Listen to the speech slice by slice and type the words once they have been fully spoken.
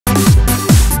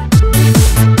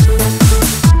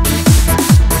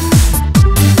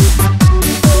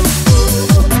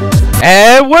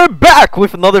back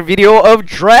with another video of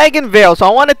DragonVale. So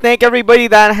I want to thank everybody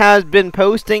that has been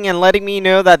posting and letting me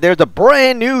know that there's a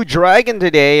brand new dragon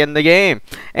today in the game.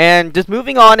 And just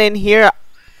moving on in here,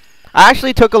 I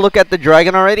actually took a look at the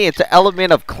dragon already. It's an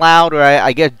element of cloud, or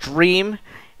I guess dream.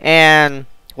 And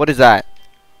what is that?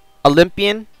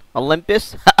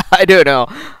 Olympus? I don't know.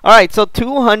 Alright, so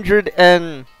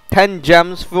 210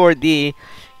 gems for the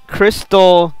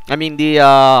crystal,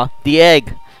 the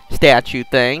egg statue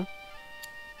thing.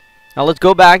 Now let's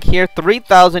go back here.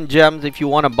 3,000 gems if you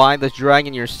want to buy this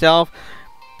dragon yourself.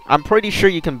 I'm pretty sure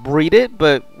you can breed it,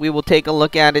 but we will take a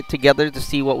look at it together to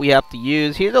see what we have to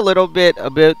use. Here's a little bit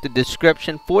about the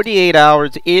description. 48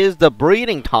 hours is the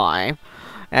breeding time.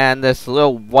 And this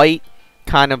little white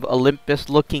kind of Olympus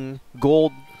looking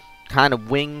gold kind of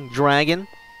wing dragon.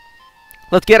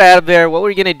 Let's get out of there. What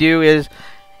we're going to do is,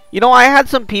 you know, I had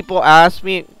some people ask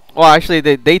me, well actually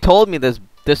they told me this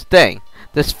thing.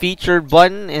 This featured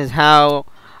button is how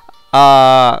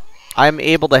I'm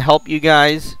able to help you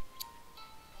guys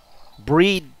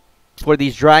breed for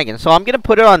these dragons. So I'm going to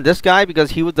put it on this guy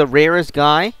because he was the rarest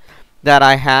guy that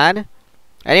I had.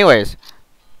 Anyways,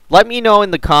 let me know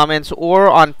in the comments or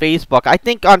on Facebook. I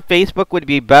think on Facebook would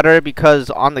be better because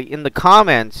in the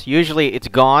comments, usually it's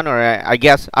gone, or I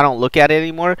guess I don't look at it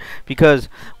anymore because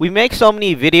we make so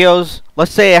many videos.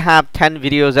 Let's say I have 10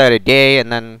 videos out a day,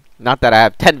 and then, not that I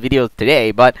have 10 videos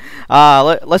today, but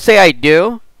let's say I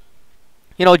do.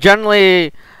 You know,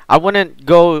 generally, I wouldn't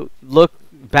go look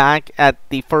back at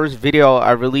the first video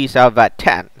I released out of that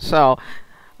 10. So,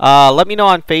 let me know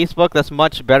on Facebook. That's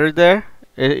much better there.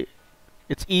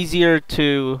 It's easier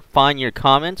to find your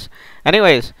comments.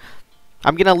 Anyways,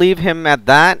 I'm going to leave him at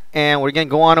that, and we're going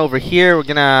to go on over here. We're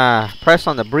going to press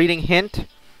on the breeding hint.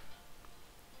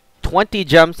 20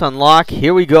 gems to unlock.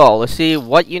 Here we go. Let's see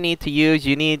what you need to use.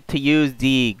 You need to use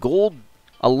the gold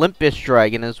Olympus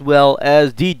dragon as well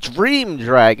as the dream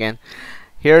dragon.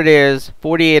 Here it is.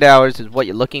 48 hours is what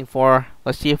you're looking for.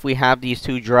 Let's see if we have these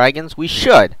two dragons. We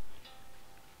should.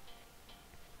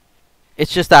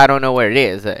 It's just I don't know where it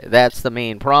is. That's the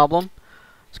main problem.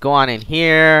 Let's go on in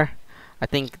here. I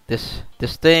think this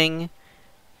thing,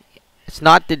 it's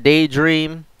not the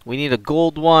daydream. We need a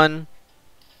gold one.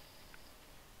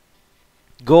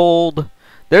 Gold.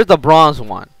 There's the bronze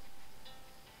one.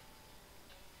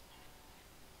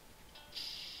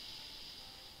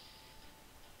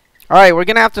 Alright, we're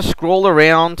going to have to scroll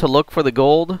around to look for the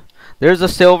gold. There's a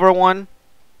silver one.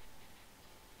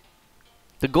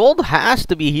 The gold has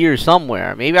to be here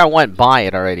somewhere. Maybe I went by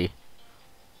it already.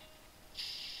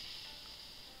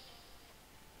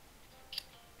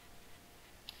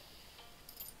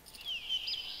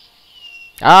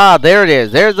 Ah, there it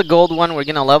is. There's the gold one. We're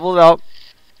going to level it up.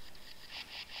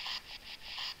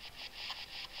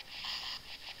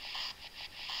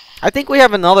 I think we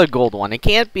have another gold one. It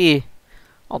can't be...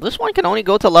 Oh, this one can only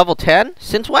go to level 10?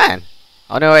 Since when?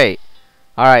 Oh, no, wait.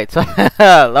 Alright, so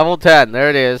level 10. There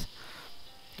it is.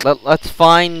 Let's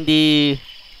find the...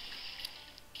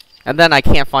 And then I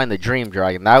can't find the dream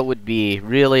dragon. That would be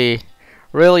really,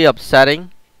 really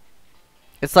upsetting.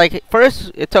 It's like,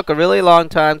 first, it took a really long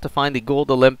time to find the gold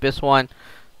Olympus one.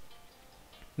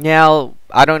 Now,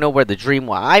 I don't know where the dream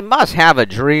one... I must have a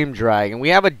dream dragon. We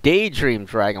have a daydream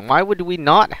dragon. Why would we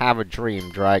not have a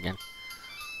dream dragon?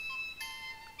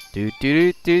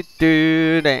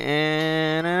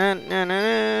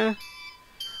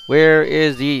 Where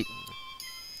is the...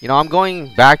 You know, I'm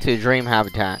going back to the dream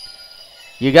habitat.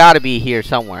 You gotta be here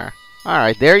somewhere.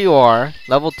 Alright, there you are.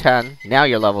 Level 10. Now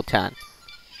you're level 10.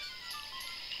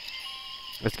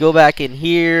 Let's go back in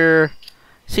here.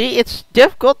 See, it's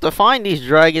difficult to find these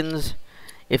dragons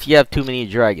if you have too many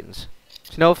dragons.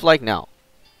 Snowflake, no.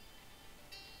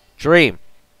 Dream.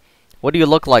 What do you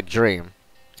look like, Dream?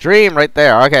 Dream right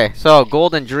there. Okay, so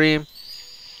golden dream.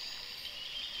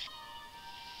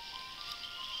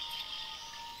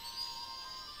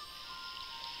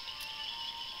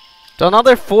 So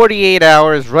another 48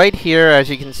 hours right here, as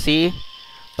you can see.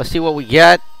 Let's see what we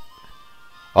get.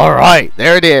 Alright,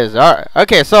 there it is. Alright.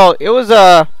 Okay, so it was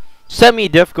a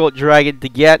semi-difficult dragon to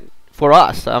get for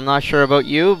us. I'm not sure about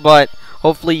you, but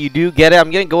hopefully you do get it.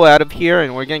 I'm going to go out of here,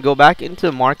 and we're going to go back into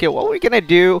the market. What we're going to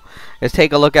do is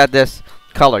take a look at this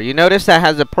color. You notice that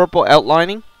has a purple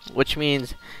outlining, which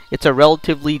means it's a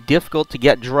relatively difficult to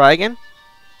get dragon.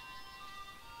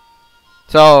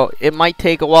 So it might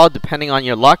take a while depending on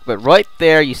your luck, but right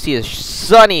there you see a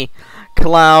sunny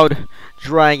cloud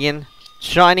dragon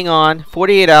shining on.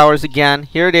 48 hours again.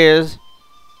 Here it is.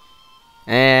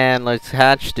 And let's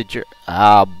hatch the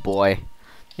oh boy.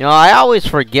 You know, I always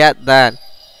forget that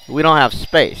we don't have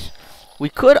space. We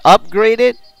could upgrade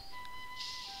it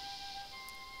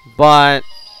but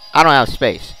I don't have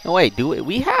space. No, wait,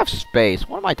 we have space?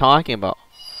 What am I talking about?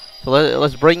 So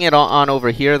let's bring it on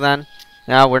over here then.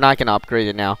 Now we're not gonna upgrade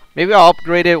it now. Maybe I'll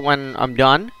upgrade it when I'm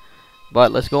done.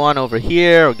 But let's go on over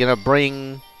here. We're gonna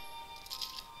bring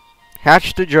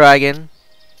hatch the dragon.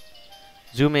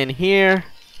 Zoom in here.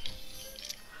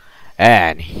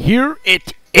 And here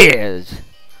it is.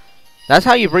 That's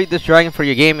how you breed this dragon for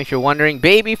your game, if you're wondering.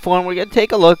 Baby form, we're gonna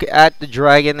take a look at the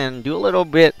dragon and do a little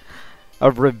bit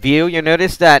of review. You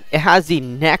notice that it has the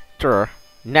nectar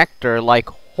like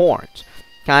horns.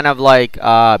 Kind of like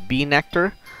bee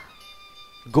nectar.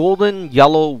 Golden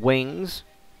yellow wings.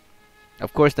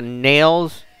 Of course, the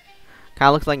nails kind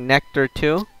of looks like nectar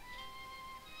too.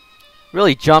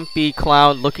 Really jumpy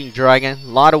cloud looking dragon. A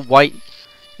lot of white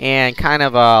and kind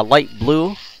of light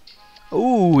blue.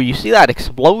 Ooh, you see that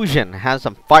explosion? It has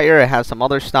some fire, it has some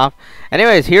other stuff.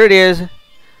 Anyways, here it is.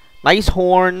 Nice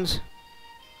horns.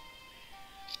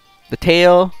 The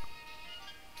tail.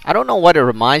 I don't know what it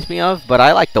reminds me of, but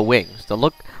I like the wings.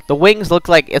 The wings look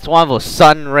like it's one of those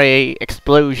sun ray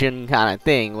explosion kind of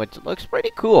thing, which looks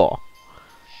pretty cool.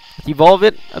 Let's evolve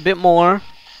it a bit more.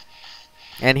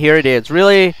 And here it is.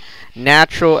 Really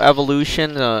natural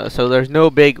evolution. So there's no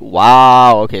big...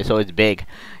 Wow. Okay, so it's big.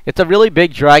 It's a really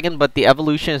big dragon, but the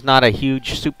evolution is not a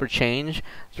huge super change.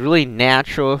 It's really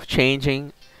natural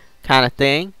changing kind of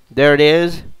thing. There it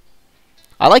is.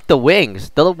 I like the wings.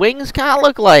 The wings kind of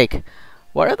look like...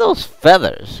 What are those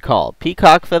feathers called?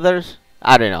 Peacock feathers?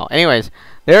 I don't know. Anyways,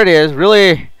 there it is.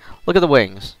 Really, look at the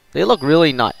wings. They look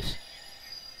really nice.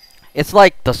 It's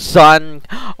like the sun.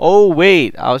 Oh,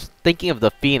 wait. I was thinking of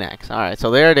the phoenix. Alright, so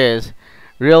there it is.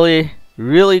 Really,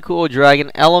 really cool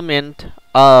dragon. Element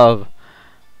of,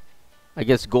 I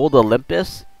guess, Gold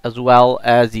Olympus, as well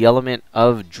as the element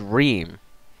of Dream.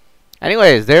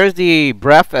 Anyways, there's the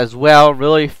breath as well.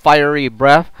 Really fiery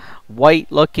breath.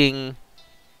 White looking...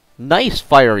 Nice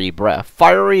fiery breath.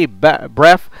 Fiery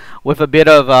breath with a bit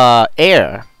of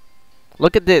air.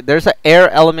 Look at there's an air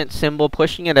element symbol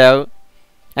pushing it out.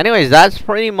 Anyways, that's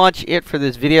pretty much it for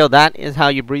this video. That is how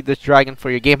you breed this dragon for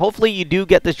your game. Hopefully you do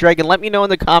get this dragon. Let me know in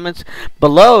the comments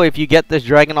below if you get this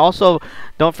dragon. Also,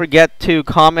 don't forget to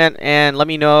comment and let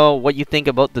me know what you think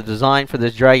about the design for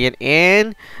this dragon.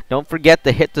 And don't forget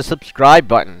to hit the subscribe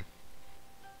button.